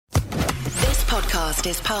podcast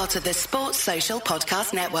is part of the Sports Social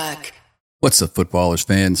Podcast Network. What's up, footballers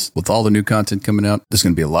fans? With all the new content coming out, there's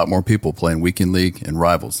going to be a lot more people playing Weekend League and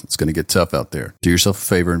Rivals. It's going to get tough out there. Do yourself a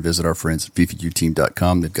favor and visit our friends at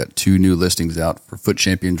FIFAUteam.com. They've got 2 new listings out for Foot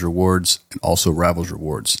Champions rewards and also Rivals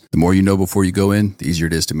rewards. The more you know before you go in, the easier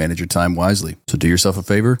it is to manage your time wisely. So do yourself a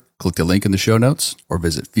favor, click the link in the show notes, or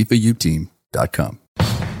visit FIFAUteam.com.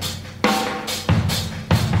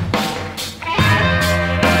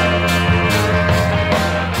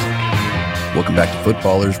 Welcome back to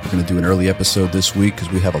Footballers. We're going to do an early episode this week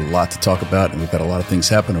because we have a lot to talk about, and we've had a lot of things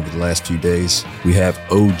happen over the last few days. We have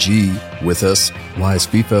OG with us, Wise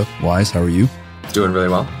FIFA. Wise, how are you? Doing really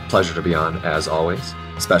well. Pleasure to be on, as always,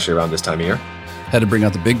 especially around this time of year. Had to bring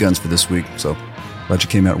out the big guns for this week, so glad you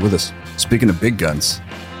came out with us. Speaking of big guns,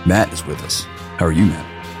 Matt is with us. How are you,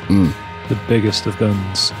 Matt? The biggest of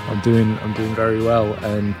guns. I'm doing very well.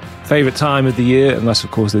 And favourite time of the year, unless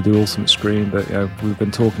of course they do Ultimate Screen, but we've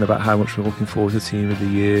been talking about how much we're looking forward to Team of the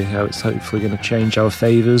Year, how it's hopefully going to change our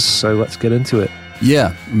favours, so let's get into it.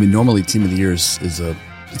 Yeah, I mean, normally Team of the Year is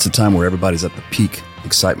a time where everybody's at the peak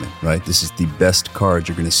excitement, right? This is the best card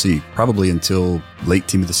you're going to see, probably until late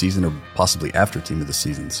Team of the Season or possibly after Team of the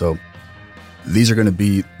Season. So these are going to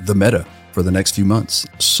be the meta for the next few months.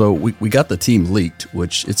 So we got the team leaked,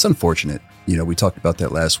 which it's unfortunate. We talked about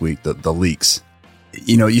that last week, the leaks. It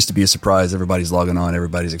used to be a surprise. Everybody's logging on.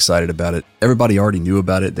 Everybody's excited about it. Everybody already knew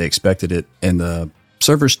about it. They expected it. And the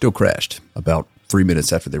servers still crashed about 3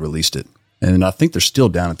 minutes after they released it. And I think they're still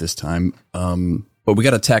down at this time. But we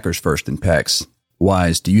got attackers first in packs.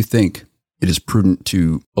 Wise, do you think it is prudent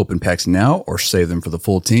to open packs now or save them for the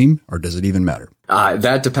full team? Or does it even matter?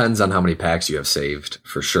 That depends on how many packs you have saved,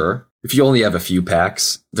 for sure. If you only have a few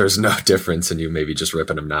packs, there's no difference in you maybe just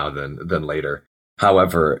ripping them now than later.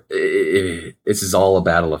 However, this is all a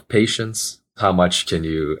battle of patience. How much can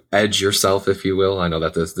you edge yourself, if you will? I know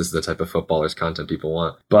that this is the type of footballers content people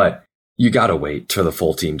want, but you got to wait for the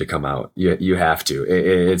full team to come out. You have to.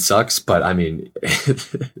 It sucks, but I mean,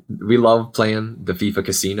 we love playing the FIFA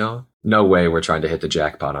casino. No way we're trying to hit the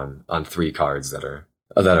jackpot on 3 cards that are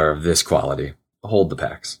of this quality. Hold the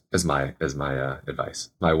packs is my advice,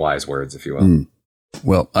 my wise words, if you will.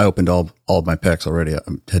 Well, I opened all of my packs already. I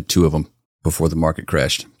had 2 of them before the market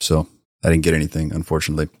crashed, so I didn't get anything,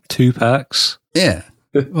 unfortunately. 2 packs? Yeah.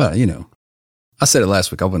 Well, I said it last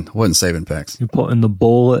week. I wasn't saving packs. You're putting the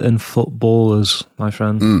ball in footballers, my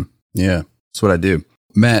friend. Yeah, that's what I do.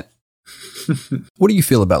 Matt, what do you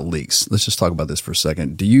feel about leaks? Let's just talk about this for a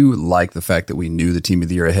second. Do you like the fact that we knew the team of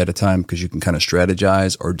the year ahead of time because you can kind of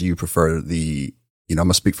strategize, or do you prefer I'm going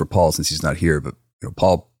to speak for Paul since he's not here, but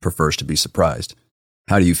Paul prefers to be surprised.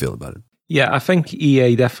 How do you feel about it? Yeah, I think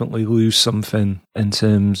EA definitely lose something in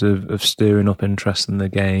terms of stirring up interest in the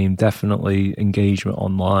game, definitely engagement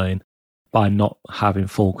online by not having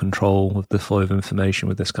full control of the flow of information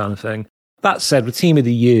with this kind of thing. That said, with Team of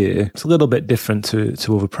the Year, it's a little bit different to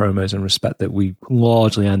other promos in respect that we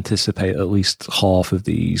largely anticipate at least half of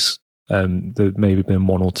these. There maybe been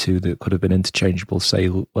 1 or 2 that could have been interchangeable, say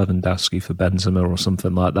Lewandowski for Benzema or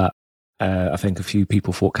something like that. I think a few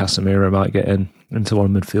people thought Casemiro might get into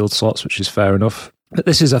one of midfield slots, which is fair enough. But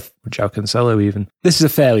this is Cancelo even. This is a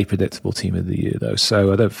fairly predictable Team of the Year, though,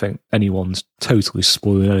 so I don't think anyone's totally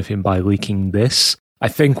spoiling anything by leaking this. I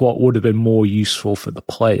think what would have been more useful for the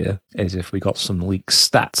player is if we got some leaked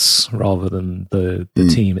stats rather than the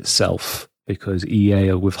team itself, because EA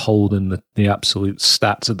are withholding the absolute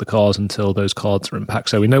stats of the cards until those cards are in pack.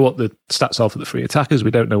 So we know what the stats are for the 3 attackers.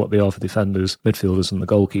 We don't know what they are for defenders, midfielders, and the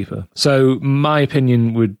goalkeeper. So my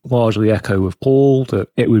opinion would largely echo with Paul that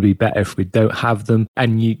it would be better if we don't have them.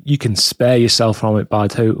 And you can spare yourself from it by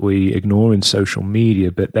totally ignoring social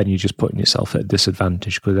media, but then you're just putting yourself at a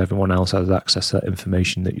disadvantage because everyone else has access to that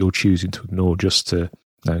information that you're choosing to ignore just to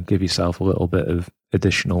give yourself a little bit of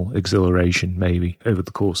additional exhilaration maybe over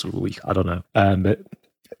the course of a week. I don't know. But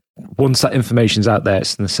once that information's out there,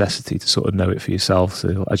 it's a necessity to sort of know it for yourself.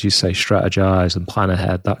 So as you say, strategize and plan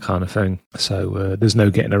ahead, that kind of thing. So there's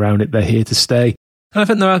no getting around it. They're here to stay. And I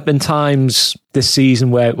think there have been times this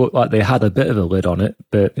season where it looked like they had a bit of a lid on it,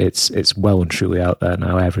 but it's well and truly out there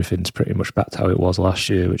now. Everything's pretty much back to how it was last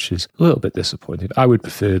year, which is a little bit disappointing. I would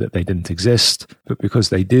prefer that they didn't exist, but because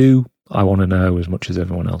they do, I want to know as much as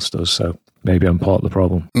everyone else does. So maybe I'm part of the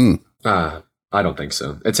problem. I don't think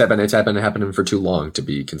so. It's been happening for too long to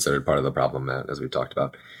be considered part of the problem, Matt, as we've talked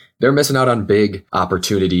about. They're missing out on big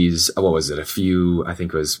opportunities. What was it? I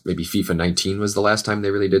think it was maybe FIFA 19 was the last time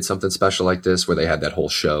they really did something special like this, where they had that whole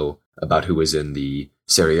show about who was in the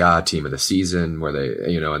Serie A team of the season, where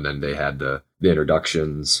they, and then they had the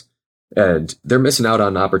introductions. And they're missing out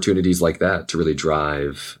on opportunities like that to really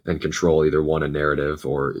drive and control either a narrative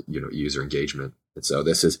or, user engagement. And so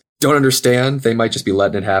don't understand. They might just be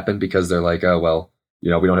letting it happen because they're like, oh, well, we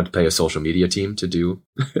don't have to pay a social media team to do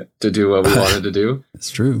what we wanted to do.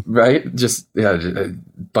 It's true. Right? Just a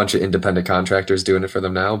bunch of independent contractors doing it for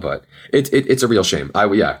them now. But it's a real shame.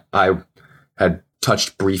 I had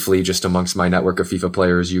touched briefly just amongst my network of FIFA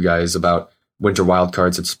players, you guys, about winter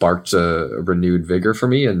wildcards had sparked a renewed vigor for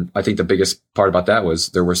me. And I think the biggest part about that was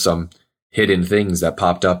there were some hidden things that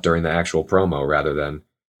popped up during the actual promo rather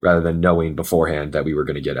than knowing beforehand that we were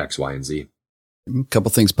going to get X, Y, and Z. A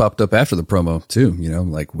couple things popped up after the promo too,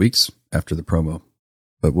 like weeks after the promo,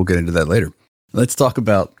 but we'll get into that later. Let's talk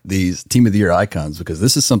about these Team of the Year icons, because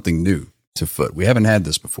this is something new to Foot. We haven't had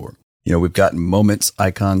this before. We've gotten moments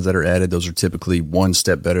icons that are added. Those are typically one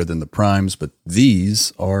step better than the primes, but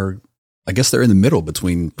these are, I guess they're in the middle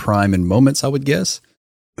between prime and moments, I would guess.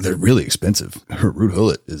 They're really expensive. Ruud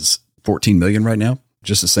Gullit is 14 million right now,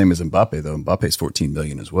 just the same as Mbappe, though. Mbappe's 14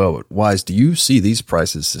 million as well. But Wise, do you see these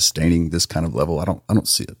prices sustaining this kind of level? I don't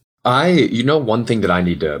see it. One thing that I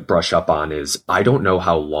need to brush up on is I don't know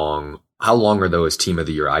how long are those Team of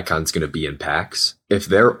the Year icons going to be in packs? If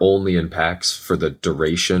they're only in packs for the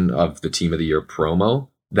duration of the Team of the Year promo,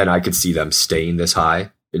 then I could see them staying this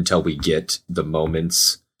high until we get the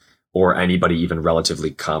moments or anybody even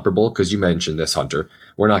relatively comparable. Because you mentioned this, Hunter.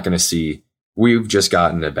 We've just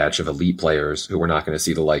gotten a batch of elite players who we're not going to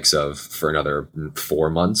see the likes of for another 4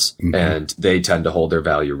 months. Mm-hmm. And they tend to hold their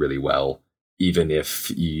value really well, even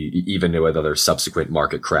with other subsequent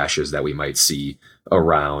market crashes that we might see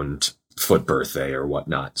around Foot birthday or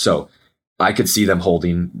whatnot. So I could see them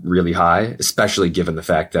holding really high, especially given the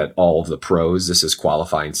fact that all of the pros, this is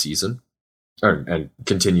qualifying season and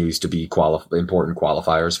continues to be important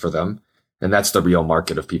qualifiers for them. And that's the real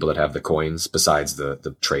market of people that have the coins besides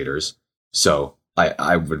the traders. So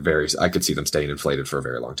I could see them staying inflated for a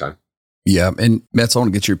very long time. Yeah. And Mets, I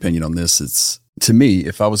want to get your opinion on this. To me,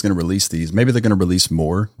 if I was going to release these, maybe they're going to release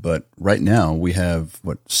more, but right now we have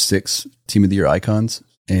 6 Team of the Year icons,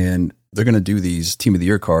 and they're going to do these Team of the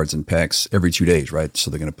Year cards in packs every 2 days, right?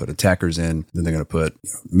 So they're going to put attackers in, then they're going to put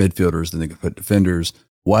midfielders, then they're going to put defenders.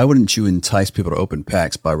 Why wouldn't you entice people to open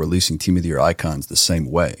packs by releasing Team of the Year icons the same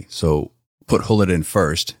way? So put Gullit in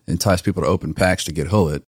first, entice people to open packs to get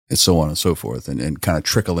Gullit, and so on and so forth, and kind of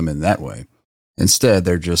trickle them in that way. Instead,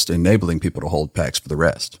 they're just enabling people to hold packs for the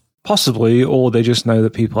rest. Possibly, or they just know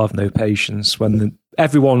that people have no patience when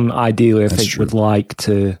everyone ideally, I think, would like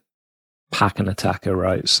to pack an attacker,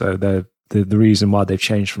 right? So the reason why they've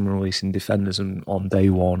changed from releasing defenders on day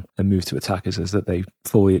one and moved to attackers is that they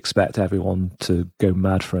fully expect everyone to go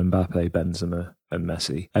mad for Mbappe, Benzema, and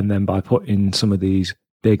Messi. And then by putting some of these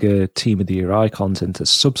bigger Team of the Year icons into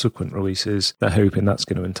subsequent releases, they're hoping that's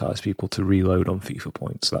going to entice people to reload on FIFA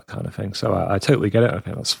points, that kind of thing. So I totally get it. I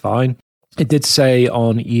think that's fine. It did say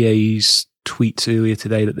on EA's tweets earlier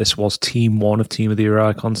today that this was Team 1 of Team of the Year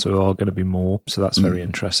icons, so there are going to be more. So that's very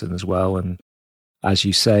interesting as well. And as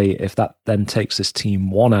you say, if that then takes this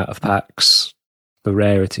Team 1 out of packs, the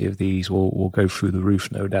rarity of these will go through the roof,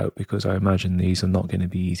 no doubt, because I imagine these are not going to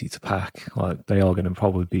be easy to pack. Like, they are going to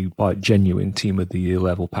probably be like genuine Team of the Year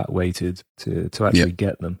level pack weighted to actually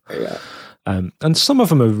get them. Yeah. And some of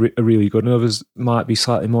them are really good, and others might be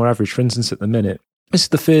slightly more average. For instance, at the minute, this is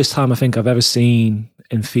the first time I think I've ever seen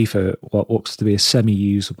in FIFA what looks to be a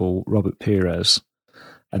semi-usable Robert Pires.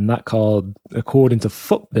 And that card, according to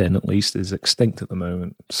Footbin at least, is extinct at the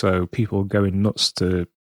moment. So people are going nuts to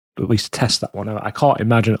at least test that one out. I can't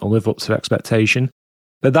imagine it'll live up to expectation.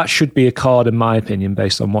 But that should be a card, in my opinion,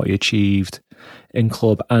 based on what he achieved in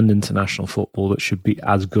club and international football, that should be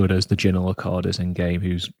as good as the Ginola card is in game,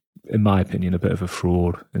 who's, in my opinion, a bit of a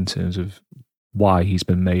fraud in terms of why he's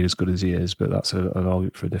been made as good as he is, but that's an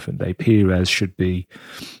argument for a different day. Pires should be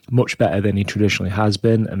much better than he traditionally has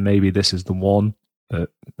been, and maybe this is the one,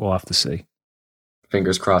 but we'll have to see.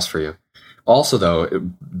 Fingers crossed for you. Also, though,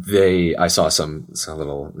 I saw some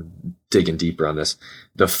little digging deeper on this.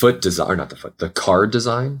 The card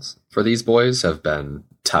designs for these boys have been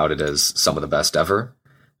touted as some of the best ever.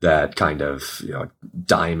 That kind of,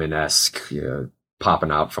 diamond-esque,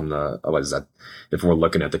 popping out from what is that? If we're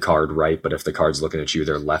looking at the card right, but if the card's looking at you,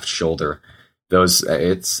 their left shoulder. It's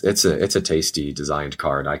a tasty designed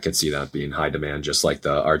card. I could see that being high demand, just like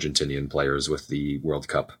the Argentinian players with the World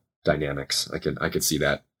Cup dynamics. I could see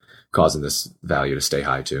that causing this value to stay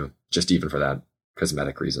high too, just even for that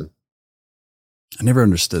cosmetic reason. I never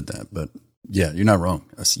understood that, but yeah, you're not wrong.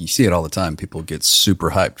 You see it all the time. People get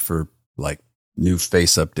super hyped for like new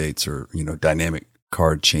face updates or, dynamic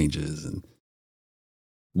card changes. And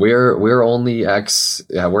We're only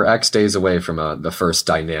we're X days away from the first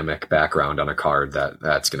dynamic background on a card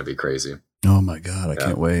that's going to be crazy. Oh my God, I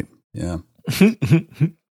can't wait. Yeah.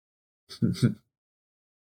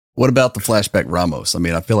 What about the flashback Ramos? I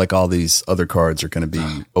mean, I feel like all these other cards are going to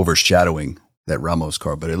be overshadowing that Ramos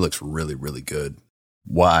card, but it looks really, really good.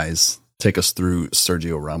 Wise, take us through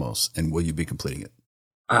Sergio Ramos, and will you be completing it?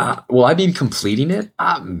 Will I be completing it?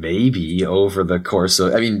 Maybe over the course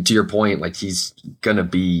of, I mean, to your point, like he's going to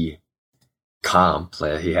be comp.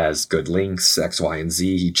 He has good links, X, Y, and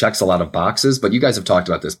Z. He checks a lot of boxes, but you guys have talked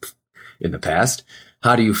about this in the past.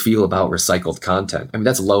 How do you feel about recycled content? I mean,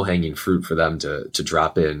 that's low-hanging fruit for them to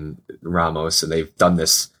drop in Ramos, and they've done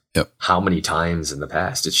this how many times in the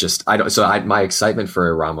past? It's just, my excitement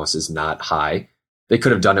for Ramos is not high. They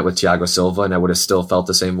could have done it with Thiago Silva, and I would have still felt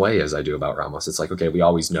the same way as I do about Ramos. It's like, okay, we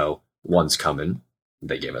always know one's coming.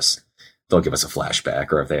 They'll give us a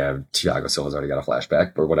flashback, or if they have Thiago Silva's already got a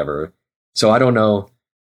flashback or whatever. So I don't know.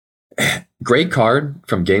 Great card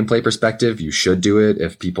from gameplay perspective. You should do it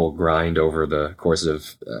if people grind over the course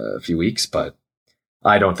of a few weeks, but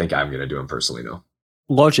I don't think I'm going to do him personally, no.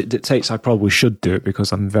 Logic dictates I probably should do it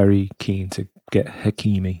because I'm very keen to get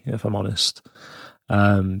Hakimi, if I'm honest.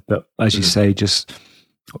 But as you say, just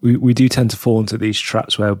we do tend to fall into these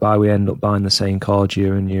traps whereby we end up buying the same card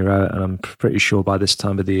year in, year out. And I'm pretty sure by this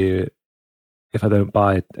time of the year, if I don't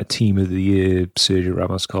buy a Team of the Year Sergio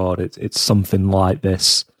Ramos card, it's something like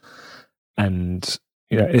this. And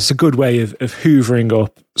it's a good way of hoovering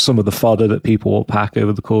up some of the fodder that people will pack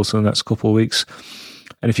over the course of the next couple of weeks.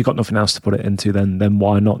 And if you've got nothing else to put it into, then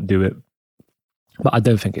why not do it? But I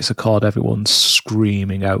don't think it's a card everyone's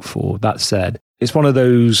screaming out for. That said, it's one of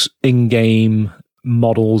those in-game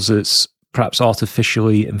models that's perhaps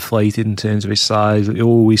artificially inflated in terms of his size. It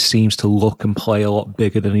always seems to look and play a lot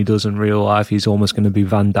bigger than he does in real life. He's almost going to be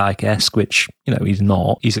Van Dijk-esque, which, he's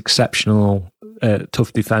not. He's exceptional,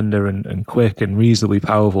 tough defender and quick and reasonably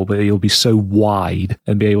powerful, but he'll be so wide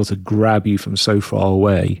and be able to grab you from so far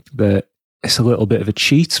away that it's a little bit of a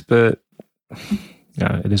cheat, but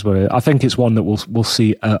it is what it is. I think it's one that we'll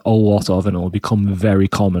see a lot of, and it'll become very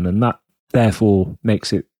common, and that therefore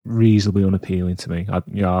makes it reasonably unappealing to me.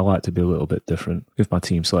 I like to be a little bit different with my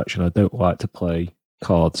team selection. I don't like to play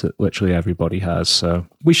cards that literally everybody has, so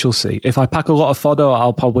we shall see. If I pack a lot of fodder,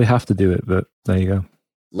 I'll probably have to do it, but there you go.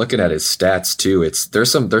 Looking at his stats too,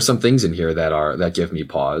 there's some things in here that give me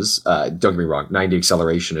pause. Don't get me wrong, 90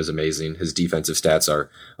 acceleration is amazing. His defensive stats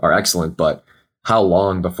are excellent, but how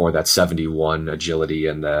long before that 71 agility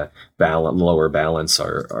and the lower balance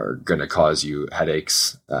are going to cause you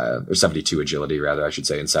headaches? Or 72 agility, rather, I should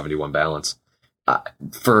say, and 71 balance.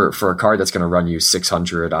 For a card that's going to run you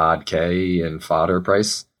 600 odd K in fodder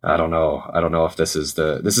price, I don't know. I don't know if this is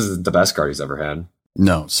the best card he's ever had.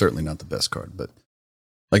 No, certainly not the best card. But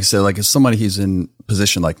like I said, like if somebody who's in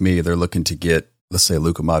position like me, they're looking to get, let's say,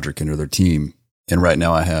 Luka Modric into their team, and right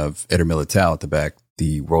now I have Eder Militao at the back,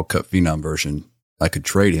 the World Cup Phenom version. I could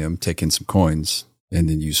trade him, take in some coins, and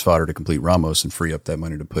then use fodder to complete Ramos and free up that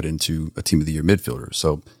money to put into a Team of the Year midfielder.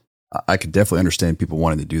 So I could definitely understand people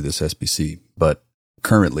wanting to do this SBC, but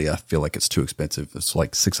currently I feel like it's too expensive. It's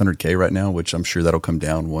like 600K right now, which I'm sure that'll come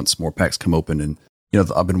down once more packs come open. And,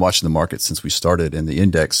 I've been watching the market since we started, and the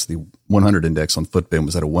 100 index on Footbin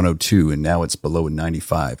was at a 102, and now it's below a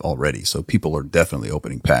 95 already. So people are definitely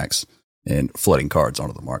opening packs and flooding cards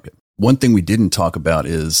onto the market. One thing we didn't talk about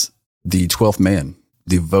is the 12th man,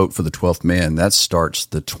 the vote for the 12th man. That starts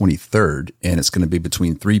the 23rd, and it's going to be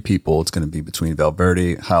between three people. It's going to be between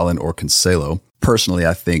Valverde, Haaland, or Cancelo. Personally,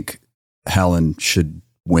 I think Haaland should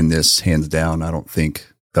win this hands down. I don't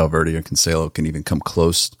think Valverde or Cancelo can even come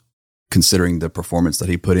close, considering the performance that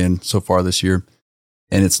he put in so far this year.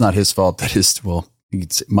 And it's not his fault that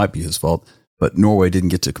it might be his fault, but Norway didn't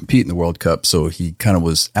get to compete in the World Cup, so he kind of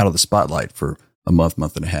was out of the spotlight for a month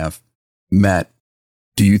and a half. Matt,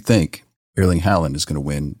 do you think Erling Haaland is going to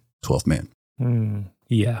win 12th man?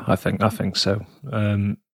 Yeah, I think so.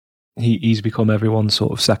 He's become everyone's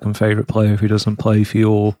sort of second favourite player. If he doesn't play for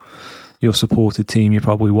your supported team, you're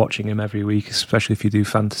probably watching him every week, especially if you do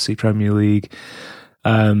Fantasy Premier League.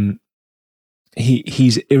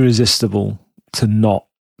 He's irresistible to not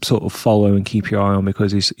sort of follow and keep your eye on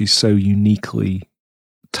because he's so uniquely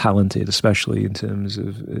talented, especially in terms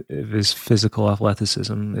of his physical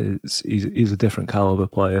athleticism. He's a different caliber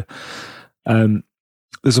player.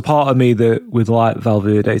 There's a part of me that would like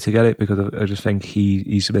Valverde to get it because I just think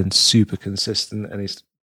he's been super consistent, and his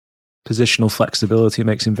positional flexibility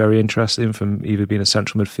makes him very interesting from either being a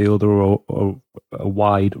central midfielder or a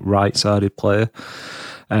wide right-sided player.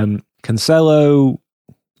 Cancelo,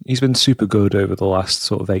 he's been super good over the last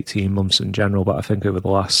sort of 18 months in general, but I think over the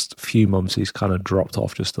last few months he's kind of dropped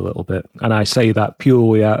off just a little bit. And I say that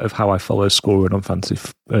purely out of how I follow scoring on fantasy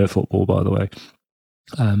football, by the way.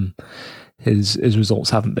 His results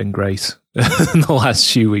haven't been great in the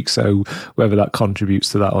last few weeks, so whether that contributes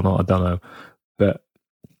to that or not, I don't know. But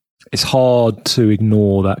it's hard to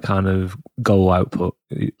ignore that kind of goal output.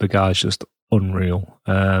 The guy's just unreal.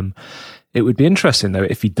 It would be interesting, though,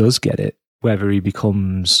 if he does get it, whether he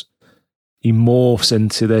morphs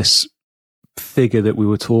into this figure that we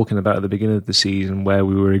were talking about at the beginning of the season, where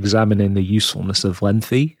we were examining the usefulness of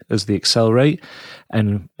lengthy as the accelerate,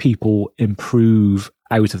 and people improve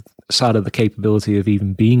outside of the capability of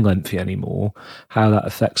even being lengthy anymore, how that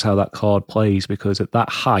affects how that card plays, because at that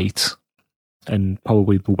height, and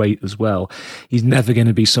probably the weight as well, he's never going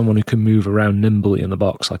to be someone who can move around nimbly in the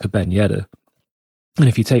box like a Ben Yedder. And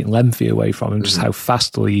if you take lengthy away from him, just how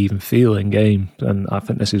fast will he even feel in game? And I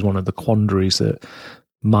think this is one of the quandaries that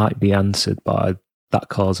might be answered by that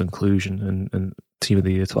card's inclusion and Team of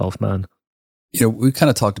the Year 12th man. We kind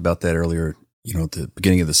of talked about that earlier, at the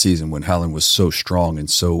beginning of the season when Haaland was so strong and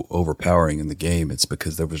so overpowering in the game. It's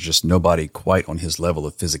because there was just nobody quite on his level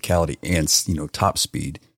of physicality and, top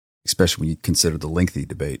speed, especially when you consider the lengthy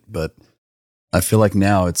debate. But I feel like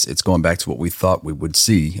now it's going back to what we thought we would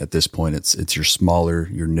see at this point. It's your smaller,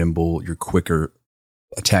 your nimble, your quicker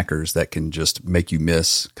attackers that can just make you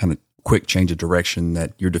miss, kind of quick change of direction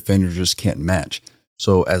that your defender just can't match.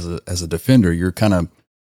 So as a defender, you're kind of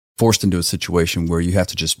forced into a situation where you have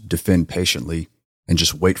to just defend patiently and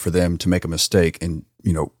just wait for them to make a mistake and,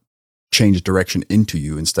 change direction into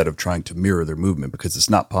you instead of trying to mirror their movement, because it's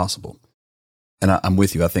not possible. And I'm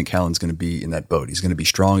with you. I think Haaland's going to be in that boat. He's going to be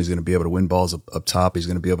strong. He's going to be able to win balls up top. He's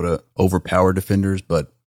going to be able to overpower defenders,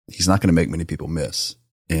 but he's not going to make many people miss.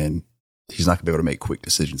 And he's not going to be able to make quick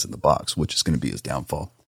decisions in the box, which is going to be his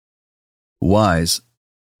downfall. Wise,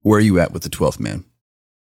 where are you at with the 12th man?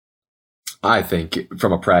 I think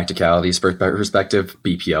from a practicality perspective,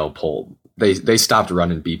 BPL poll. They stopped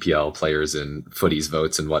running BPL players in footies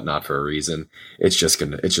votes and whatnot for a reason. It's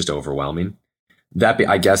just overwhelming.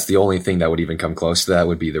 I guess the only thing that would even come close to that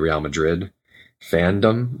would be the Real Madrid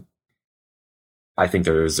fandom. I think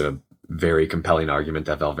there's a very compelling argument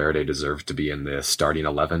that Valverde deserved to be in the starting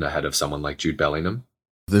 11 ahead of someone like Jude Bellingham.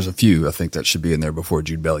 There's a few I think that should be in there before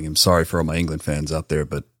Jude Bellingham. Sorry for all my England fans out there,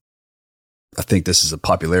 but I think this is a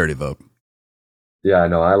popularity vote. Yeah, I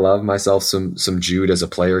know. I love myself some Jude as a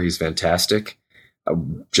player. He's fantastic.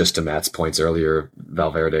 Just to Matt's points earlier,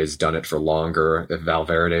 Valverde's done it for longer. If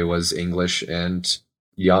Valverde was English and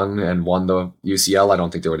young and won the UCL, I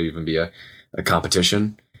don't think there would even be a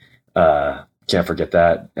competition. Can't forget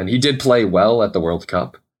that. And he did play well at the World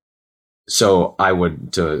Cup. So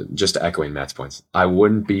just echoing Matt's points, I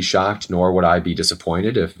wouldn't be shocked, nor would I be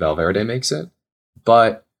disappointed if Valverde makes it.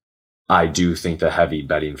 But I do think the heavy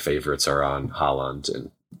betting favorites are on Haaland,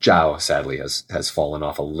 and João sadly has fallen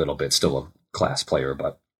off a little bit. Still a class player,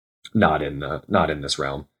 but not in this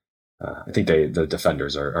realm. I think the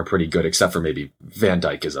defenders are pretty good, except for maybe Van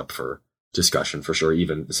Dijk is up for discussion for sure.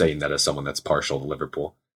 Even saying that as someone that's partial to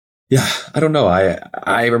Liverpool. Yeah, I don't know.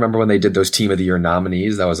 I remember when they did those Team of the Year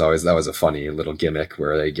nominees. That was a funny little gimmick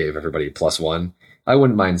where they gave everybody +1. I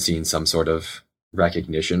wouldn't mind seeing some sort of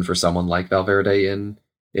recognition for someone like Valverde in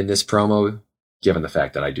this promo, given the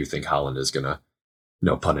fact that I do think Haaland is gonna,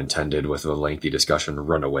 no pun intended, with a lengthy discussion,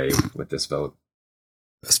 run away with this vote.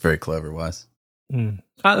 That's very clever, Wise.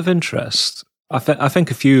 Out of interest, I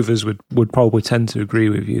think a few of us would probably tend to agree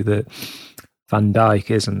with you that Van Dijk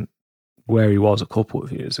isn't where he was a couple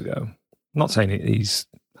of years ago. I'm not saying he's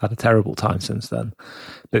had a terrible time since then,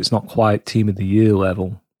 but it's not quite Team of the Year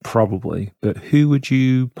level, probably. But who would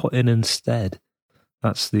you put in instead?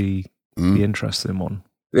 That's the interesting one.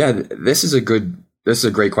 Yeah, this is a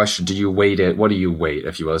great question. Do you weight it? What do you weight,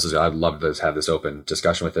 if you will? I'd love to have this open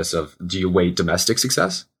discussion with this of, do you weight domestic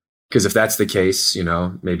success? Because if that's the case,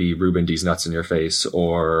 maybe Ruben D's nuts in your face,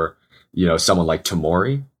 or, someone like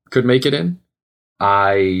Tomori could make it in.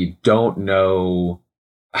 I don't know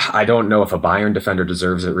if a Bayern defender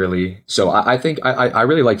deserves it, really. So I think I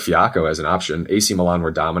really like Fiacco as an option. AC Milan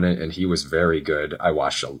were dominant, and he was very good. I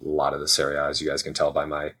watched a lot of the Serie A, as you guys can tell by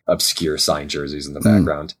my obscure signed jerseys in the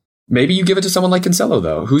background. Maybe you give it to someone like Cancelo,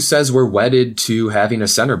 though. Who says we're wedded to having a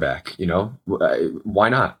center back? Why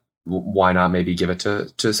not? Why not maybe give it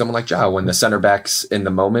to someone like João when the center backs in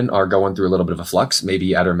the moment are going through a little bit of a flux?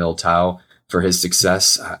 Maybe Eder Militao for his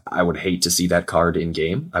success. I would hate to see that card in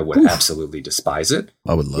game. I would absolutely despise it.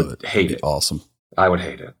 I would love it. Hate it. Awesome. I would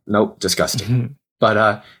hate it. Nope, disgusting.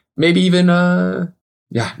 But maybe even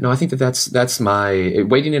Yeah, no, I think that's my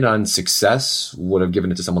waiting it on success would have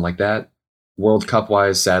given it to someone like that. World Cup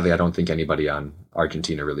wise, sadly, I don't think anybody on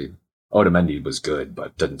Argentina really. Otamendi was good,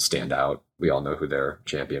 but didn't stand out. We all know who their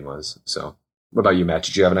champion was. So, what about you, Matt?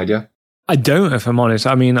 Did you have an idea? I don't, if I'm honest.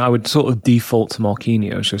 I mean, I would sort of default to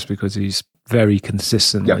Marquinhos just because he's very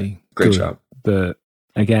consistently great good. job. But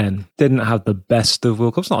again, didn't have the best of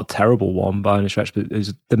World Cups. Not a terrible one by any stretch, but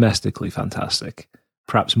is domestically fantastic.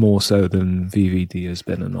 Perhaps more so than VVD has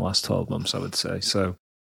been in the last 12 months, I would say. So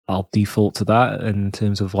I'll default to that in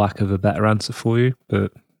terms of lack of a better answer for you.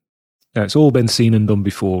 But yeah, it's all been seen and done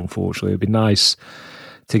before, unfortunately. It'd be nice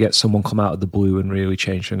to get someone come out of the blue and really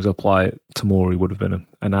change things up. Like Tomori would have been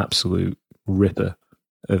an absolute ripper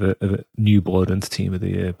of a new blood into Team of the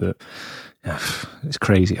Year. But yeah, it's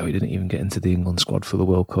crazy how he didn't even get into the England squad for the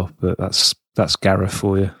World Cup. But that's Gareth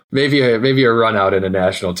for you. Maybe a run out in a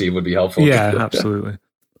national team would be helpful. Yeah, absolutely.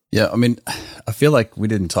 Yeah, I mean, I feel like we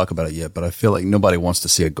didn't talk about it yet, but I feel like nobody wants to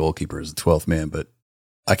see a goalkeeper as a 12th man. But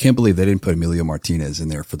I can't believe they didn't put Emilio Martinez in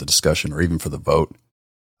there for the discussion or even for the vote.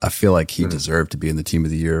 I feel like he deserved to be in the Team of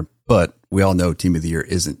the Year, but we all know Team of the Year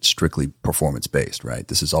isn't strictly performance-based, right?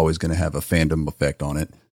 This is always going to have a fandom effect on it.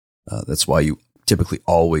 That's why you typically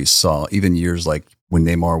always saw, even years like when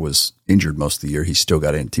Neymar was injured most of the year, he still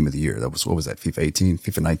got in Team of the Year. That was, what was that, FIFA 18,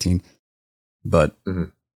 FIFA 19? But,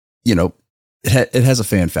 you know, it has a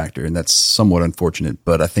fan factor, and that's somewhat unfortunate,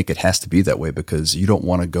 but I think it has to be that way because you don't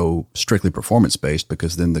want to go strictly performance-based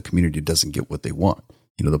because then the community doesn't get what they want.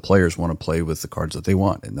 You know, the players want to play with the cards that they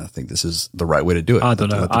want, and I think this is the right way to do it. I don't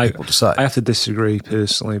know. Let the people decide. I have to disagree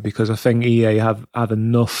personally because I think EA have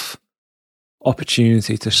enough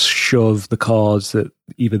opportunity to shove the cards that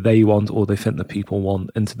either they want or they think the people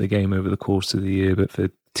want into the game over the course of the year. But for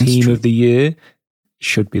Team of the Year,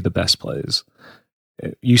 should be the best players.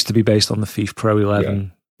 It used to be based on the FIFA Pro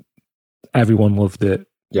 11. Yeah. Everyone loved it.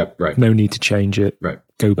 Yep, right. No need to change it. Right.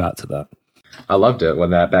 Go back to that. I loved it when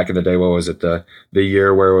that back in the day. What was it? The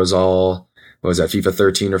year where it was all, what was that, FIFA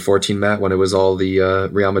 13 or 14, Matt, when it was all the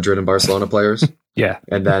Real Madrid and Barcelona players? Yeah.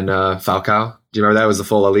 And then Falcao. Do you remember that was the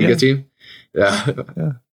full La Liga team? Yeah.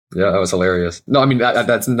 Yeah, that was hilarious. No, I mean,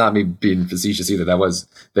 that's not me being facetious either.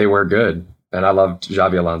 They were good. And I loved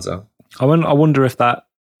Xabi Alonso. I wonder if that,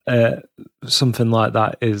 something like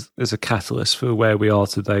that is a catalyst for where we are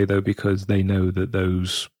today, though, because they know that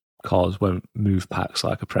those cards won't move packs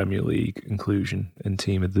like a Premier League inclusion in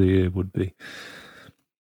Team of the Year would be.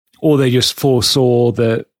 Or they just foresaw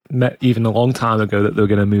that even a long time ago that they're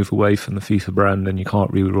going to move away from the FIFA brand, and you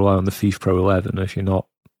can't really rely on the FIFA Pro 11 if you're not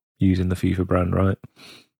using the FIFA brand, right?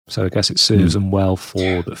 So I guess it serves them well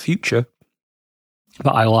for the future.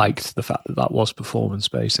 But I liked the fact that was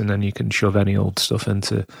performance-based, and then you can shove any old stuff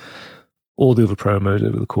into all the other promos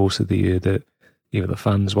over the course of the year that either the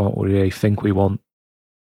fans want or they think we want.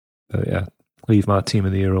 But yeah, leave my Team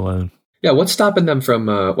of the Year alone. Yeah, what's stopping them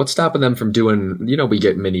from doing, we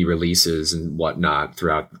get mini releases and whatnot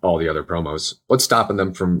throughout all the other promos. What's stopping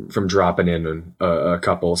them from dropping in a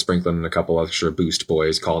couple, sprinkling in a couple extra boost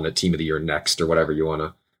boys, calling it Team of the Year next or whatever you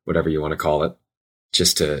want to call it,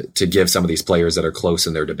 just to give some of these players that are close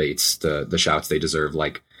in their debates the shouts they deserve,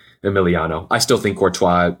 like Emiliano. I still think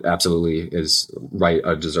Courtois absolutely is right,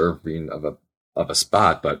 deserving of a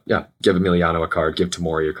spot, but yeah, give Emiliano a card, give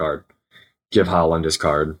Tomori a card, give Haaland his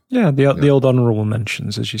card. Yeah, the old honourable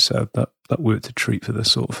mentions, as you said, that worked a treat for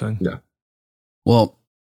this sort of thing. Yeah. Well,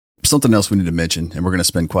 something else we need to mention, and we're going to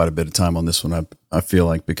spend quite a bit of time on this one, I feel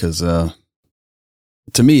like, because to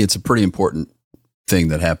me, it's a pretty important thing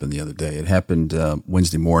that happened the other day. It happened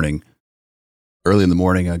Wednesday morning. Early in the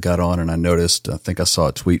morning, I got on and I noticed, I think I saw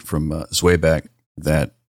a tweet from Zweback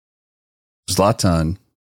that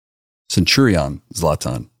Centurion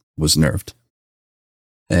Zlatan was nerfed.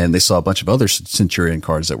 And they saw a bunch of other Centurion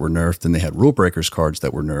cards that were nerfed, and they had Rule Breakers cards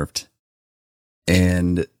that were nerfed.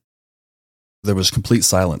 And there was complete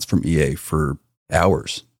silence from EA for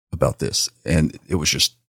hours about this. And it was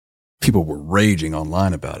just, people were raging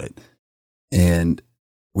online about it. And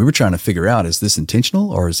we were trying to figure out, is this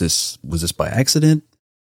intentional or was this by accident?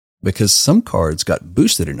 Because some cards got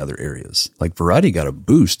boosted in other areas. Like Verratti got a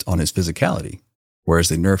boost on his physicality, whereas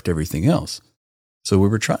they nerfed everything else. So we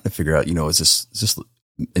were trying to figure out, is this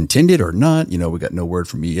intended or not? We got no word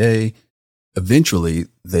from EA. Eventually,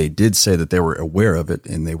 they did say that they were aware of it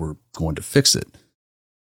and they were going to fix it.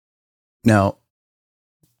 Now,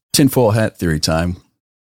 tinfoil hat theory time.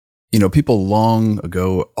 People long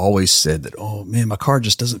ago always said that, oh man, my card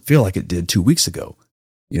just doesn't feel like it did 2 weeks ago.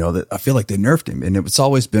 That I feel like they nerfed him. And it's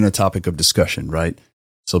always been a topic of discussion, right?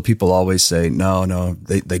 So people always say, no,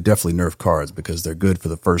 they definitely nerf cards because they're good for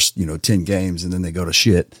the first, 10 games and then they go to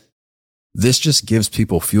shit. This just gives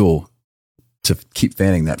people fuel to keep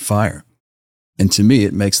fanning that fire. And to me,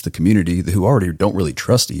 it makes the community who already don't really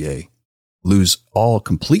trust EA lose all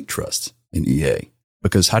complete trust in EA.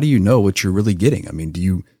 Because how do you know what you're really getting? I mean,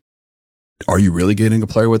 are you really getting a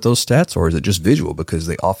player with those stats, or is it just visual? Because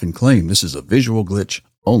they often claim this is a visual glitch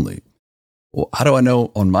only. Well, how do I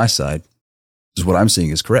know on my side is what I'm seeing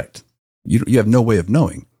is correct? You have no way of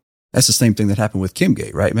knowing. That's the same thing that happened with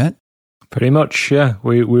Kimgate, right, Matt? Pretty much, yeah.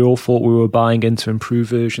 We all thought we were buying into improved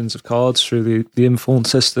versions of cards through the Inform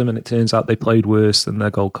system, and it turns out they played worse than their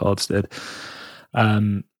gold cards did.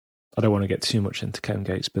 I don't want to get too much into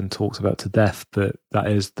Kimgate. It's been talked about to death, but that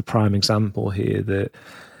is the prime example here that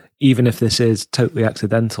even if this is totally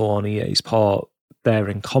accidental on EA's part, their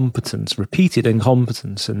incompetence, repeated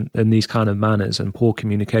incompetence in these kind of manners and poor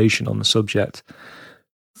communication on the subject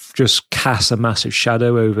just casts a massive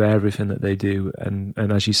shadow over everything that they do. And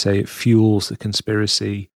as you say, it fuels the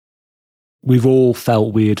conspiracy. We've all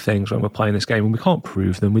felt weird things when we're playing this game, and we can't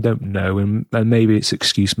prove them. We don't know. And maybe it's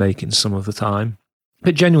excuse making some of the time.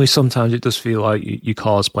 But genuinely, sometimes it does feel like your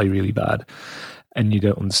cards play really bad and you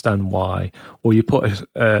don't understand why. Or you put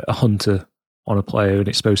a hunter on a player and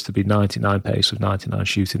it's supposed to be 99 pace with 99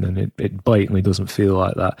 shooting, and it blatantly doesn't feel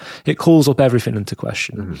like that. It calls up everything into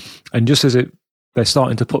question. Mm-hmm. And just as they're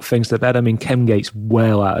starting to put things to bed, I mean, Kimgate's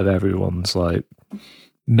well out of everyone's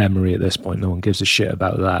memory at this point. No one gives a shit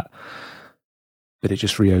about that. But it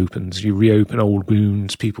just reopens. You reopen old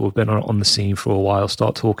wounds. People have been on the scene for a while,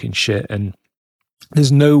 start talking shit, and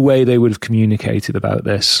there's no way they would have communicated about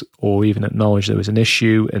this or even acknowledged there was an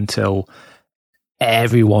issue until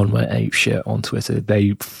everyone went apeshit on Twitter.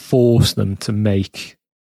 They forced them to make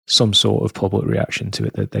some sort of public reaction to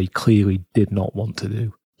it that they clearly did not want to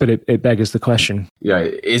do. But it beggars the question. Yeah,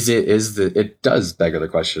 it does beg the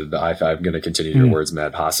question. I'm going to continue your words,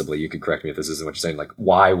 Matt. Possibly you could correct me if this isn't what you're saying. Like,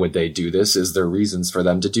 why would they do this? Is there reasons for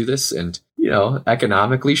them to do this? And,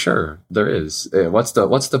 economically, sure, there is. What's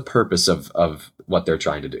the purpose of what they're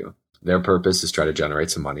trying to do? Their purpose is try to generate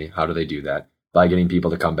some money. How do they do that? By getting people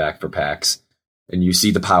to come back for packs. And you see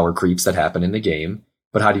the power creeps that happen in the game.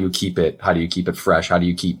 But how do you keep it? How do you keep it fresh? How do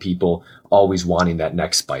you keep people always wanting that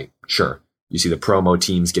next bite? Sure. You see the promo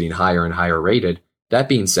teams getting higher and higher rated. That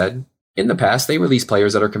being said, in the past, they release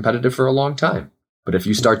players that are competitive for a long time. But if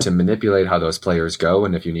you start to manipulate how those players go,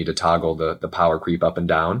 and if you need to toggle the power creep up and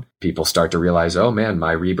down, people start to realize, oh man,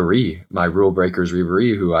 my Reaperee, my Rule Breakers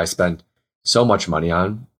Reaperee, who I spent so much money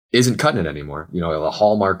on, isn't cutting it anymore. The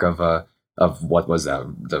hallmark of what was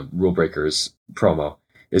that, the Rule Breakers promo,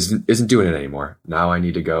 isn't doing it anymore. Now I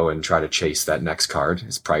need to go and try to chase that next card.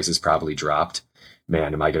 His price has probably dropped.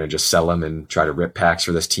 Man, am I going to just sell him and try to rip packs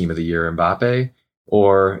for this Team of the Year Mbappe?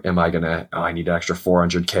 Or am I going to, I need an extra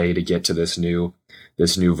 400K to get to this new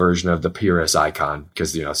version of the Pyrrhus icon,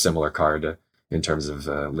 because, similar card in terms of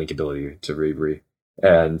linkability to Reaperee.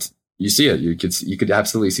 And you see it. You could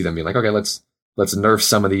absolutely see them being like, okay, let's nerf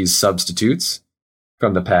some of these substitutes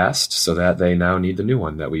from the past so that they now need the new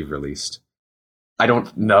one that we've released. I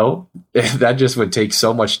don't know if that just would take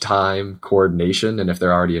so much time, coordination, and if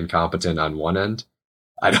they're already incompetent on one end,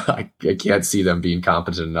 I can't see them being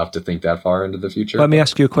competent enough to think that far into the future. Let me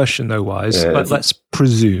ask you a question, though, Wise. Let's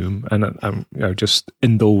presume, and just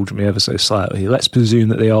indulge me ever so slightly, let's presume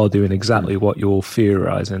that they are doing exactly what you're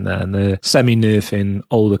theorizing there, and they're semi-nerfing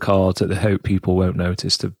older cards that they hope people won't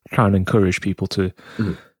notice to try and encourage people to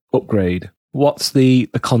upgrade. What's the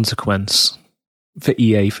consequence for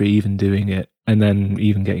EA for even doing it? And then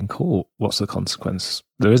even getting caught, what's the consequence?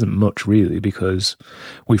 There isn't much, really, because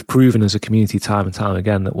we've proven as a community time and time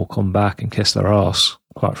again that we'll come back and kiss their arse,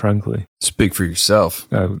 quite frankly. Speak for yourself.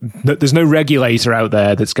 There's no regulator out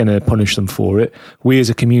there that's going to punish them for it. We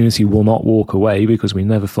as a community will not walk away, because we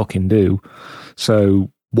never fucking do.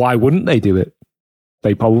 So why wouldn't they do it?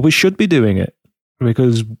 They probably should be doing it,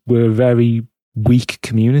 because we're a very weak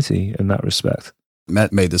community in that respect.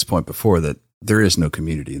 Matt made this point before that there is no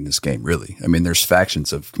community in this game, really. I mean, there's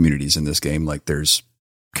factions of communities in this game. Like, there's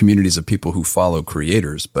communities of people who follow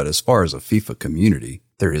creators, but as far as a FIFA community,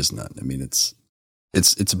 there is none. I mean, it's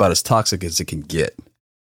about as toxic as it can get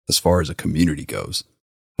as far as a community goes.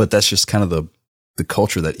 But that's just kind of the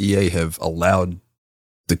culture that EA have allowed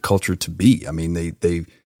the culture to be. I mean, they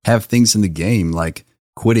have things in the game like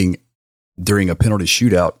quitting during a penalty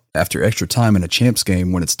shootout after extra time in a champs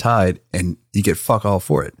game when it's tied, and you get fuck all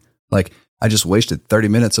for it. Like, I just wasted 30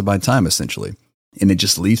 minutes of my time, essentially. And it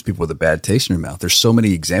just leaves people with a bad taste in their mouth. There's so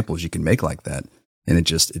many examples you can make like that. And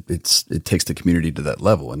it takes the community to that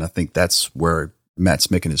level. And I think that's where Matt's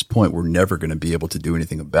making his point. We're never going to be able to do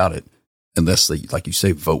anything about it unless they, like you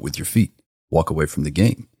say, vote with your feet, walk away from the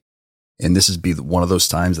game. And this is one of those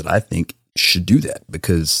times that I think should do that,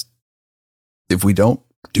 because if we don't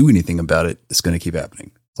do anything about it, it's going to keep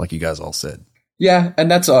happening. Like you guys all said. Yeah, and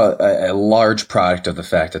that's a large product of the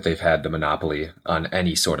fact that they've had the monopoly on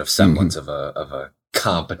any sort of semblance of a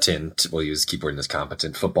competent, we'll use keyword in this,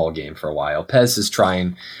 competent football game for a while. PES is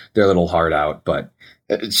trying their little heart out, but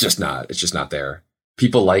it's just not there.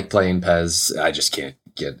 People like playing PES. I just can't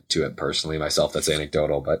get to it personally myself. That's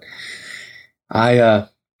anecdotal, but I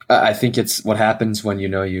think it's what happens when you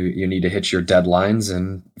need to hit your deadlines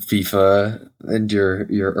and FIFA and your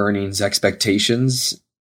earnings expectations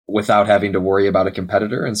without having to worry about a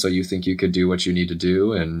competitor. And so you think you could do what you need to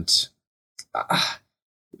do and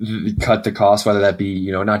cut the cost, whether that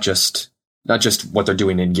be, not just what they're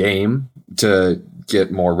doing in game to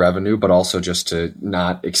get more revenue, but also just to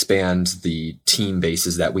not expand the team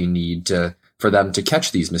bases that we need for them to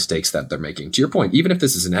catch these mistakes that they're making. To your point, even if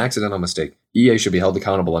this is an accidental mistake, EA should be held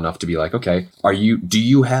accountable enough to be like, okay, do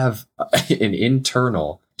you have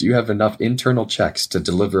enough internal checks to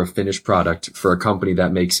deliver a finished product for a company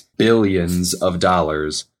that makes billions of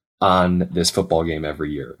dollars on this football game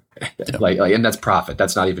every year? Yeah. And that's profit.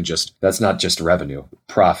 That's not just revenue,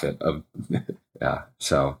 profit of, yeah.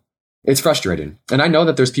 So it's frustrating. And I know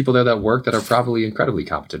that there's people there that work that are probably incredibly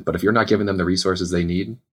competent, but if you're not giving them the resources they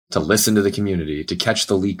need to listen to the community, to catch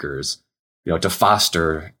the leakers, to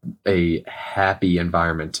foster a happy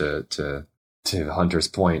environment, to Hunter's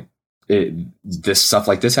point, this stuff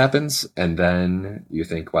like this happens, and then you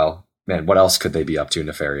think, well, man, what else could they be up to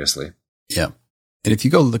nefariously? Yeah. And if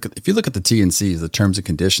you look at the TNCs, the terms and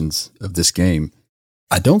conditions of this game,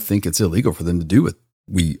 I don't think it's illegal for them to do what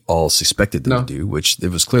we all suspected them to do, which it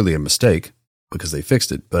was clearly a mistake because they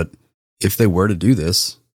fixed it. But if they were to do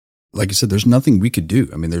this, like you said, there's nothing we could do.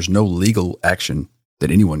 I mean, there's no legal action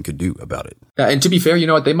that anyone could do about it. Yeah, and to be fair,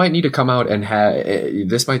 they might need to come out and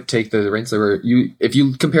this might take the reins. If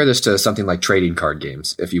you compare this to something like trading card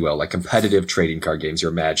games, if you will, like competitive trading card games,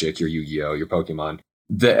 your Magic, your Yu-Gi-Oh, your Pokemon,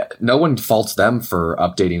 no one faults them for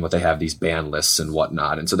updating what they have, these ban lists and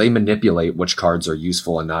whatnot. And so they manipulate which cards are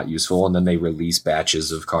useful and not useful. And then they release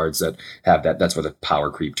batches of cards that have that. That's where the power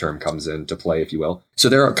creep term comes into play, if you will. So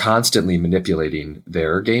they're constantly manipulating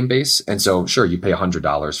their game base. And so sure, you pay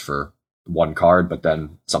 $100 for one card, but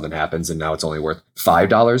then something happens and now it's only worth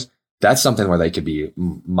 $5. That's something where they could be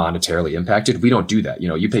monetarily impacted. We don't do that.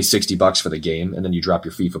 You pay $60 for the game and then you drop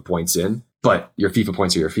your FIFA points in, but your FIFA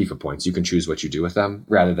points are your FIFA points. You can choose what you do with them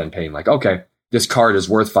rather than paying like, okay, this card is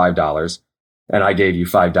worth $5 and I gave you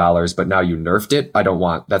 $5, but now you nerfed it.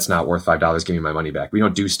 That's not worth $5. Give me my money back. We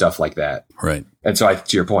don't do stuff like that. Right. And so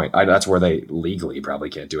to your point, that's where they legally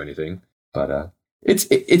probably can't do anything, but,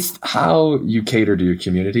 it's how you cater to your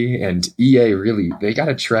community, and EA really, they got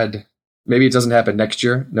to tread. Maybe it doesn't happen next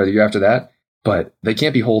year, no, the year after that, but they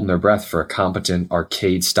can't be holding their breath for a competent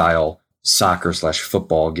arcade style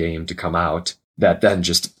soccer/football game to come out that then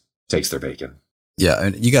just takes their bacon. Yeah.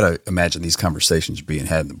 And you got to imagine these conversations being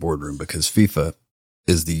had in the boardroom, because FIFA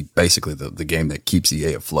is basically the game that keeps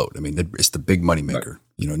EA afloat. I mean, it's the big money maker.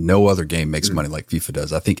 Right. No other game makes money like FIFA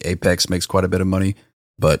does. I think Apex makes quite a bit of money,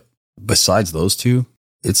 but besides those two,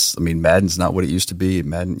 Madden's not what it used to be.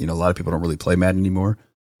 Madden, a lot of people don't really play Madden anymore,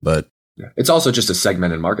 but it's also just a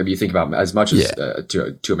segmented market. If you think about as much as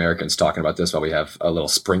two Americans talking about this while we have a little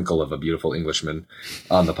sprinkle of a beautiful Englishman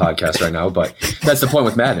on the podcast right now, but that's the point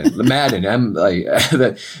with Madden. The Madden,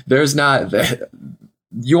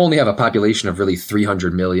 you only have a population of really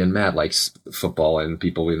 300 million. Matt likes football and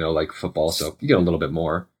people we know like football, so you get a little bit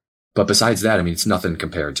more. But besides that, it's nothing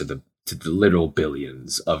compared to the literal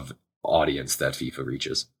billions of audience that FIFA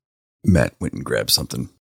reaches. Matt went and grabbed something.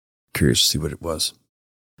 Curious to see what it was.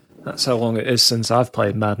 That's how long it is since I've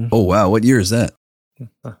played Madden. Oh, wow. What year is that?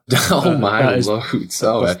 Oh, my Lord. That's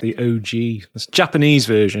the OG. It's a Japanese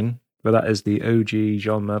version, but that is the OG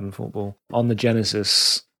John Madden football on the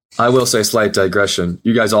Genesis. I will say, slight digression.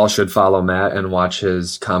 You guys all should follow Matt and watch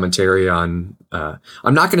his commentary on.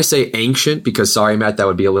 I'm not going to say ancient because, sorry, Matt,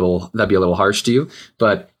 that'd be a little harsh to you.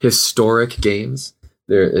 But historic games,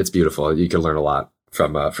 it's beautiful. You can learn a lot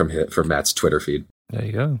from Matt's Twitter feed. There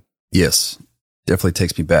you go. Yes, definitely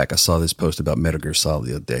takes me back. I saw this post about Metal Gear Solid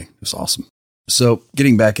the other day. It was awesome. So,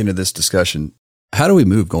 getting back into this discussion, how do we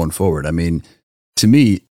move going forward? To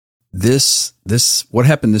me, this what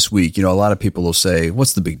happened this week, a lot of people will say,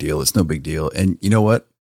 what's the big deal? It's no big deal. And you know what?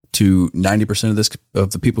 To 90%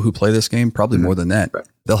 of the people who play this game, probably more than that, right,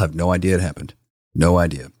 they'll have no idea it happened. No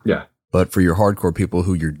idea. Yeah. But for your hardcore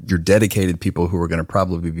people your dedicated people who are going to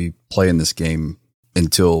probably be playing this game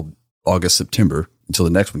until August, September, until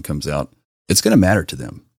the next one comes out, it's going to matter to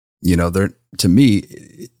them. To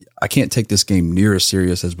me, I can't take this game near as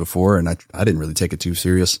serious as before. And I didn't really take it too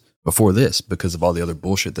serious before this because of all the other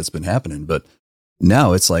bullshit that's been happening. But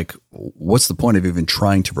now it's like, what's the point of even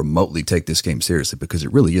trying to remotely take this game seriously? Because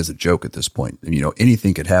it really is a joke at this point. You know,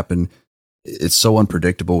 anything could happen. It's so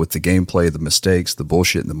unpredictable with the gameplay, the mistakes, the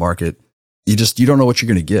bullshit in the market. You don't know what you're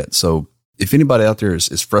going to get. So if anybody out there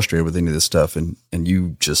is frustrated with any of this stuff and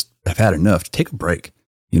you just have had enough, take a break.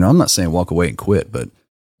 You know, I'm not saying walk away and quit, but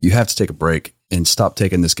you have to take a break and stop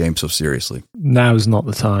taking this game so seriously. Now is not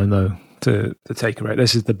the time, though, to take a break.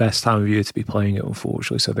 This is the best time of year to be playing it,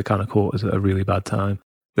 unfortunately. So they kind of caught us at a really bad time.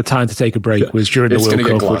 The time to take a break was during the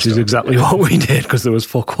World Cup, which is exactly what we did because there was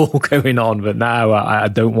fuck all going on. But now I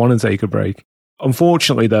don't want to take a break.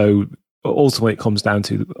 Unfortunately, though, ultimately it comes down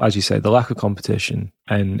to, as you say, the lack of competition.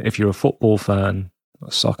 And if you're a football fan,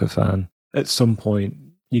 a soccer fan, at some point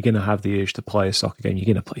you're going to have the urge to play a soccer game. You're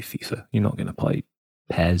going to play FIFA. You're not going to play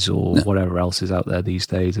PES or whatever else is out there these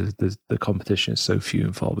days. The competition is so few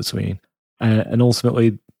and far between. And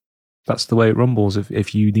ultimately, that's the way it rumbles.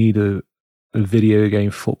 If you need a video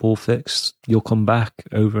game football fix, you'll come back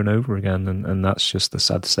over and over again. And that's just the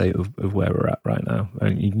sad state of where we're at right now.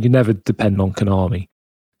 And you can never depend on Konami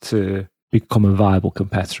to become a viable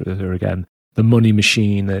competitor again. The money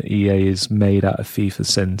machine that EA has made out of FIFA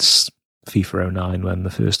since FIFA 09, when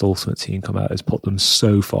the first Ultimate Team come out, has put them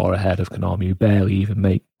so far ahead of Konami, who barely even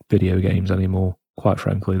make video games anymore. Quite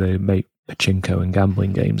frankly, they make pachinko and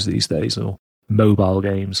gambling games these days, or mobile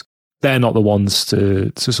games. They're not the ones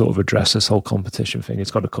to sort of address this whole competition thing.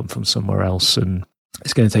 It's got to come from somewhere else, and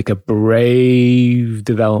it's going to take a brave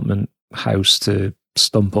development house to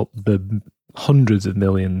stump up the hundreds of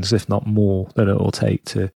millions, if not more, that it will take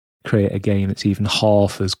to create a game that's even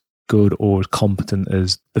half as good or as competent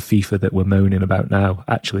as the FIFA that we're moaning about now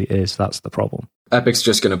actually is. That's the problem. Epic's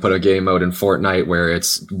just going to put a game mode in Fortnite where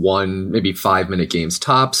it's 1, maybe 5-minute games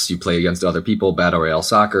tops. You play against other people, Battle Royale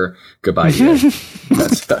soccer. Goodbye.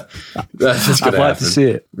 That's just I'd like to see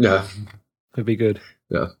it. Yeah. It'd be good.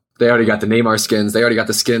 Yeah. They already got the Neymar skins. They already got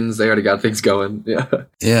the skins. They already got things going. Yeah.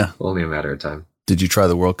 Yeah. Only a matter of time. Did you try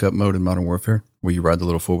the World Cup mode in Modern Warfare where you ride the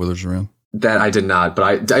little four-wheelers around? That I did not, but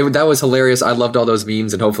I that was hilarious. I loved all those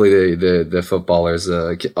memes, and hopefully the footballers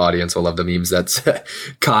audience will love the memes that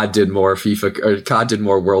COD did more COD did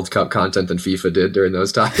more World Cup content than FIFA did during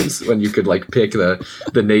those times when you could like pick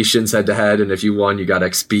the nations head to head, and if you won, you got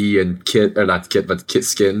XP and kit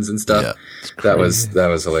skins and stuff. Yeah, that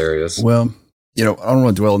was hilarious. Well, you know, I don't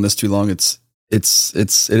want to dwell on this too long. It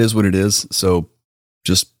is what it is. So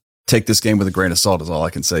just take this game with a grain of salt is all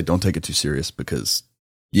I can say. Don't take it too serious because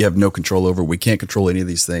you have no control over. We can't control any of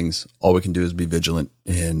these things. All we can do is be vigilant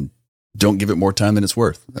and don't give it more time than it's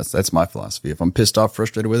worth. That's my philosophy. If I'm pissed off,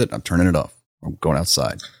 frustrated with it, I'm turning it off. I'm going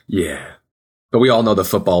outside. Yeah. But we all know the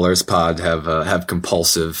footballers pod have a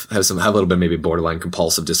little bit maybe borderline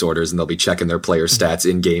compulsive disorders, and they'll be checking their player stats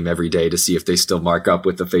in game every day to see if they still mark up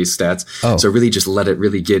with the face stats. Oh. So really just let it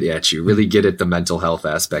really get at you, really get at the mental health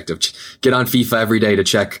aspect of get on FIFA every day to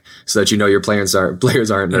check so that you know your players aren't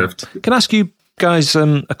nerfed. Can I ask you guys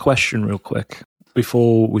a question real quick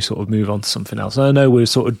before we sort of move on to something else? I know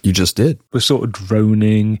you just did. We're sort of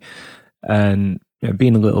droning and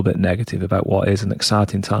being a little bit negative about what is an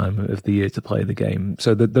exciting time of the year to play the game.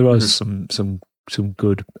 So there are some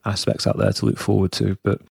good aspects out there to look forward to,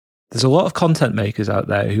 but there's a lot of content makers out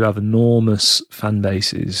there who have enormous fan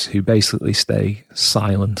bases who basically stay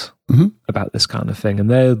silent about this kind of thing, and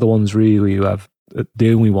they're the ones really who have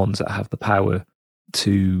the only ones that have the power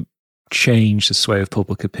to change the sway of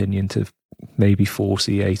public opinion, to maybe force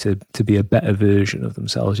EA to be a better version of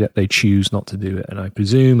themselves, yet they choose not to do it. And I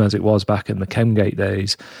presume, as it was back in the Chemgate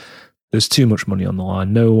days, there's too much money on the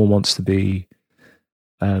line. No one wants to be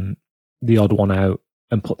the odd one out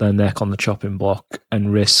and put their neck on the chopping block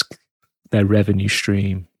and risk their revenue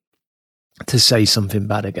stream to say something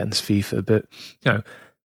bad against FIFA. But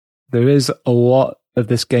there is a lot of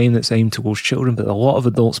this game that's aimed towards children, but a lot of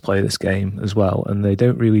adults play this game as well, and they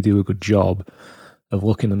don't really do a good job of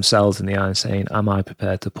looking themselves in the eye and saying, am I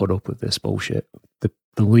prepared to put up with this bullshit?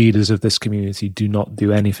 The leaders of this community do not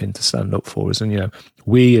do anything to stand up for us. And,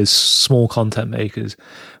 we as small content makers,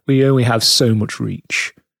 we only have so much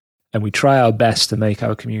reach, and we try our best to make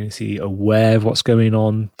our community aware of what's going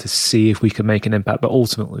on to see if we can make an impact, but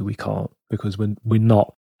ultimately we can't, because we're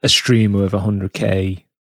not a streamer of 100K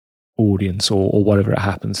audience or whatever it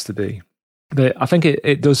happens to be. But I think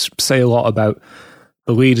it does say a lot about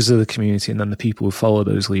the leaders of the community and then the people who follow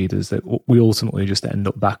those leaders, that we ultimately just end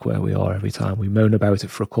up back where we are every time. We moan about it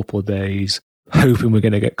for a couple of days, hoping we're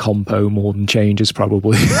going to get compo more than changes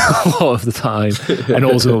probably a lot of the time, and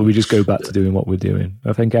ultimately we just go back to doing what we're doing.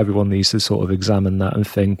 I think everyone needs to sort of examine that and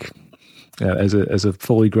think, as a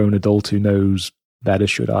fully grown adult who knows better?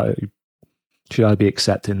 Should I be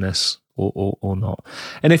accepting this or not?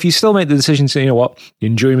 And if you still make the decision to, you know what, the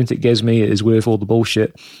enjoyment it gives me is worth all the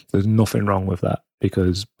bullshit, there's nothing wrong with that,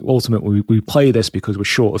 because ultimately we play this because we're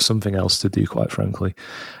short of something else to do, quite frankly.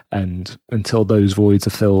 And until those voids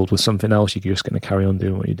are filled with something else, you're just going to carry on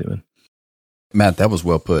doing what you're doing. Matt, that was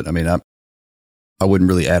well put. I mean, I wouldn't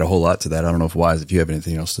really add a whole lot to that. I don't know if you have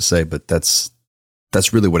anything else to say, but that's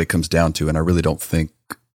really what it comes down to. And I really don't think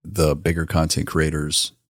the bigger content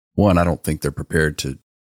creators, one, I don't think they're prepared to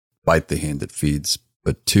bite the hand that feeds,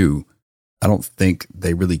 but two, I don't think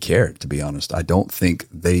they really care, to be honest. I don't think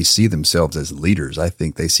they see themselves as leaders. I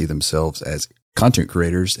think they see themselves as content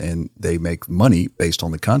creators, and they make money based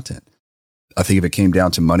on the content. I think if it came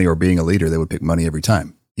down to money or being a leader, they would pick money every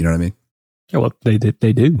time. You know what I mean? Yeah, well, they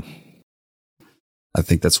do. I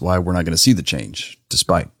think that's why we're not going to see the change,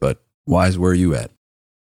 but Wise, where are you at?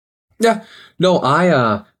 Yeah, no,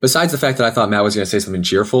 I, besides the fact that I thought Matt was going to say something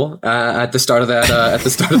cheerful at the start of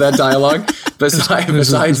that dialogue, besides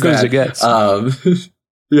as good that, as it gets.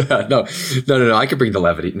 Yeah, no, I could bring the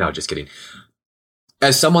levity. No, just kidding.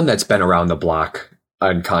 As someone that's been around the block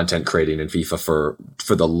on content creating in FIFA for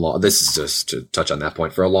this is just to touch on that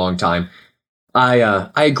point, for a long time, I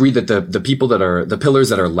agree that the people that are the pillars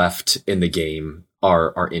that are left in the game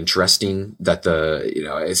are interesting, that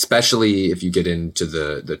especially if you get into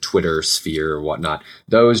the Twitter sphere or whatnot,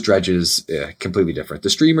 those dredges, completely different.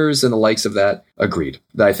 The streamers and the likes of that, agreed.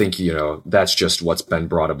 I think, that's just what's been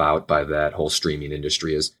brought about by that whole streaming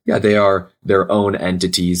industry is, yeah, they are their own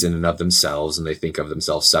entities in and of themselves, and they think of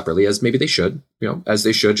themselves separately, as maybe they should, as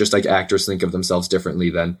they should, just like actors think of themselves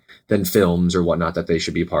differently than films or whatnot that they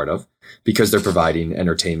should be a part of, because they're providing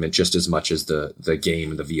entertainment just as much as the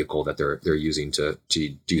game, the vehicle that they're using to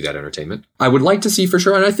do that entertainment. I would like to see, for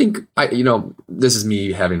sure, and I think this is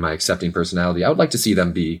me having my accepting personality, I would like to see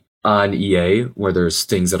them be on EA where there's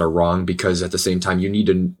things that are wrong, because at the same time you need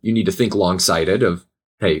to think long-sighted of,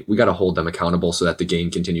 hey, we got to hold them accountable so that the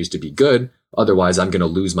game continues to be good. Otherwise, I'm going to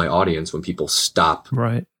lose my audience when people stop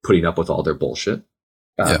putting up with all their bullshit.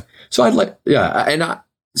 So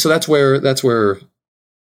so that's where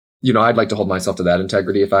I'd like to hold myself to that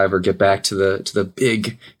integrity if I ever get back to the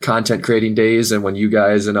big content creating days, and when you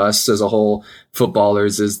guys and us as a whole,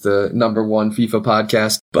 Footballers, is the number one FIFA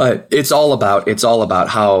podcast. But it's all about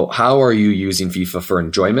how are you using FIFA for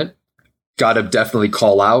enjoyment? Got to definitely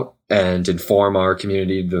call out and inform our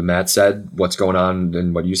community, that Matt said, what's going on,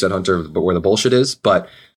 and what you said, Hunter, but where the bullshit is. But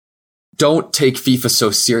don't take FIFA so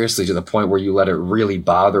seriously to the point where you let it really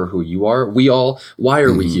bother who you are. Why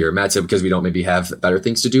are we here? Matt said, because we don't maybe have better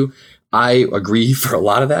things to do. I agree for a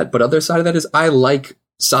lot of that. But other side of that is, I like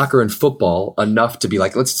soccer and football enough to be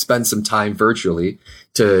like, let's spend some time virtually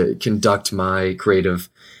to conduct my creative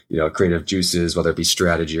juices, whether it be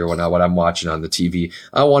strategy or whatnot, what I'm watching on the TV.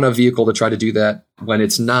 I want a vehicle to try to do that when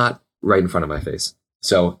it's not right in front of my face.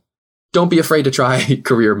 So don't be afraid to try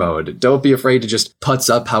career mode. Don't be afraid to just putz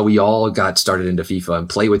up how we all got started into FIFA and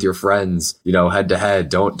play with your friends, head to head.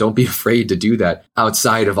 Don't be afraid to do that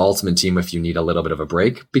outside of Ultimate Team if you need a little bit of a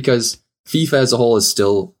break, because FIFA as a whole is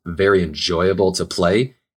still very enjoyable to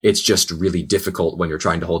play. It's just really difficult when you're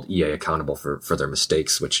trying to hold EA accountable for their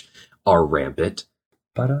mistakes, which are rampant.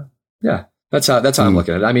 But yeah, that's how I'm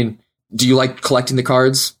looking at it. I mean, do you like collecting the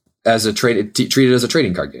cards as treat it as a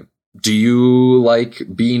trading card game? Do you like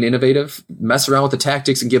being innovative, mess around with the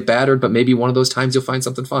tactics and get battered, but maybe one of those times you'll find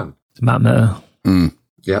something fun? It's Matt Meta.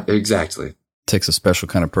 Yeah, exactly. Takes a special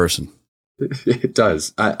kind of person. It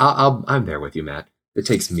does. I'm there with you, Matt. It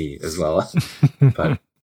takes me as well. But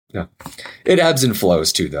yeah, it ebbs and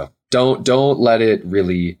flows too, though. Don't let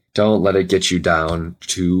it get you down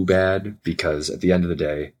too bad, because at the end of the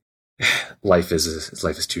day, life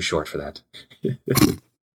is too short for that.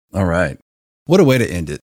 All right. What a way to end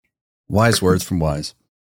it. Wise words from Wise.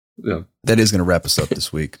 Yeah. That is going to wrap us up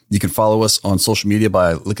this week. You can follow us on social media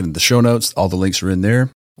by looking at the show notes. All the links are in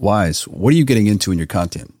there. Wise, what are you getting into in your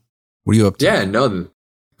content? What are you up to? Yeah, no,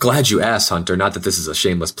 glad you asked, Hunter. Not that this is a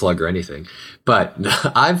shameless plug or anything, but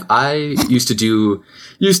I used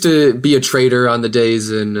to be a trader on the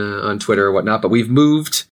days on Twitter or whatnot, but we've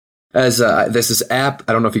moved as this app.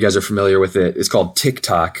 I don't know if you guys are familiar with it. It's called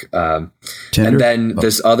TikTok. Tinder? And then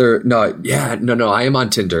this other, I am on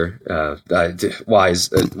Tinder. Wise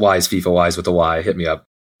FIFA Wise with a Y. Hit me up.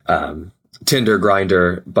 Tinder,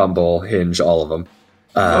 Grindr, Bumble, Hinge, all of them.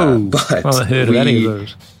 But I haven't heard of any of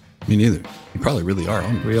those. Me neither. You probably really are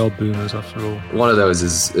on. We are boomers after all. One of those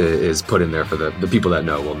is put in there for the people that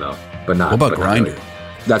know will know, but not. What about Grindr? Really.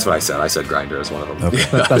 That's what I said. I said Grindr is one of them. Okay.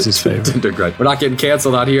 Yeah, that's his favorite. Tinder, Grindr. We're not getting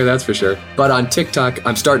canceled out here, that's for sure. But on TikTok,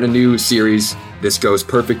 I'm starting a new series This goes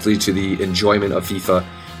perfectly to the enjoyment of FIFA,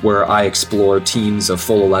 where I explore teams of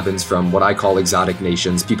full 11s from what I call exotic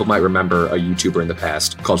nations. People might remember a YouTuber in the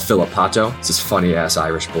past called Philip Pato. It's this funny-ass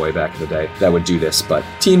Irish boy back in the day that would do this. But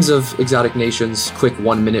teams of exotic nations, quick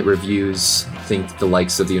 1-minute reviews. Think the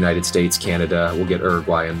likes of the United States, Canada. We'll get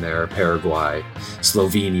Uruguay in there, Paraguay,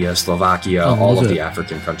 Slovenia, Slovakia, all of the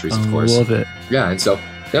African countries, of course. I love it. Yeah, and so...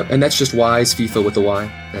 Yep, and that's just Wise, FIFA with the Y.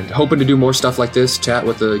 And hoping to do more stuff like this, get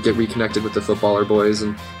reconnected with the footballer boys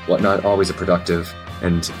and whatnot. Always a productive,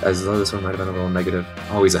 and as though this one might have been a little negative,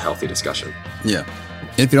 always a healthy discussion. Yeah.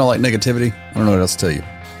 And if you don't like negativity, I don't know what else to tell you.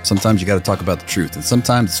 Sometimes you got to talk about the truth, and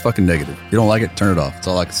sometimes it's fucking negative. If you don't like it, turn it off. That's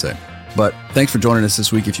all I can say. But thanks for joining us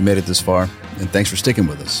this week if you made it this far, and thanks for sticking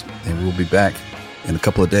with us. And we'll be back in a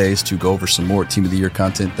couple of days to go over some more Team of the Year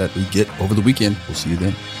content that we get over the weekend. We'll see you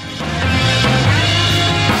then.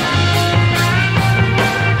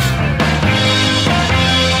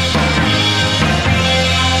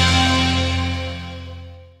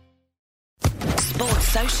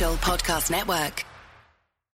 Podcast Network.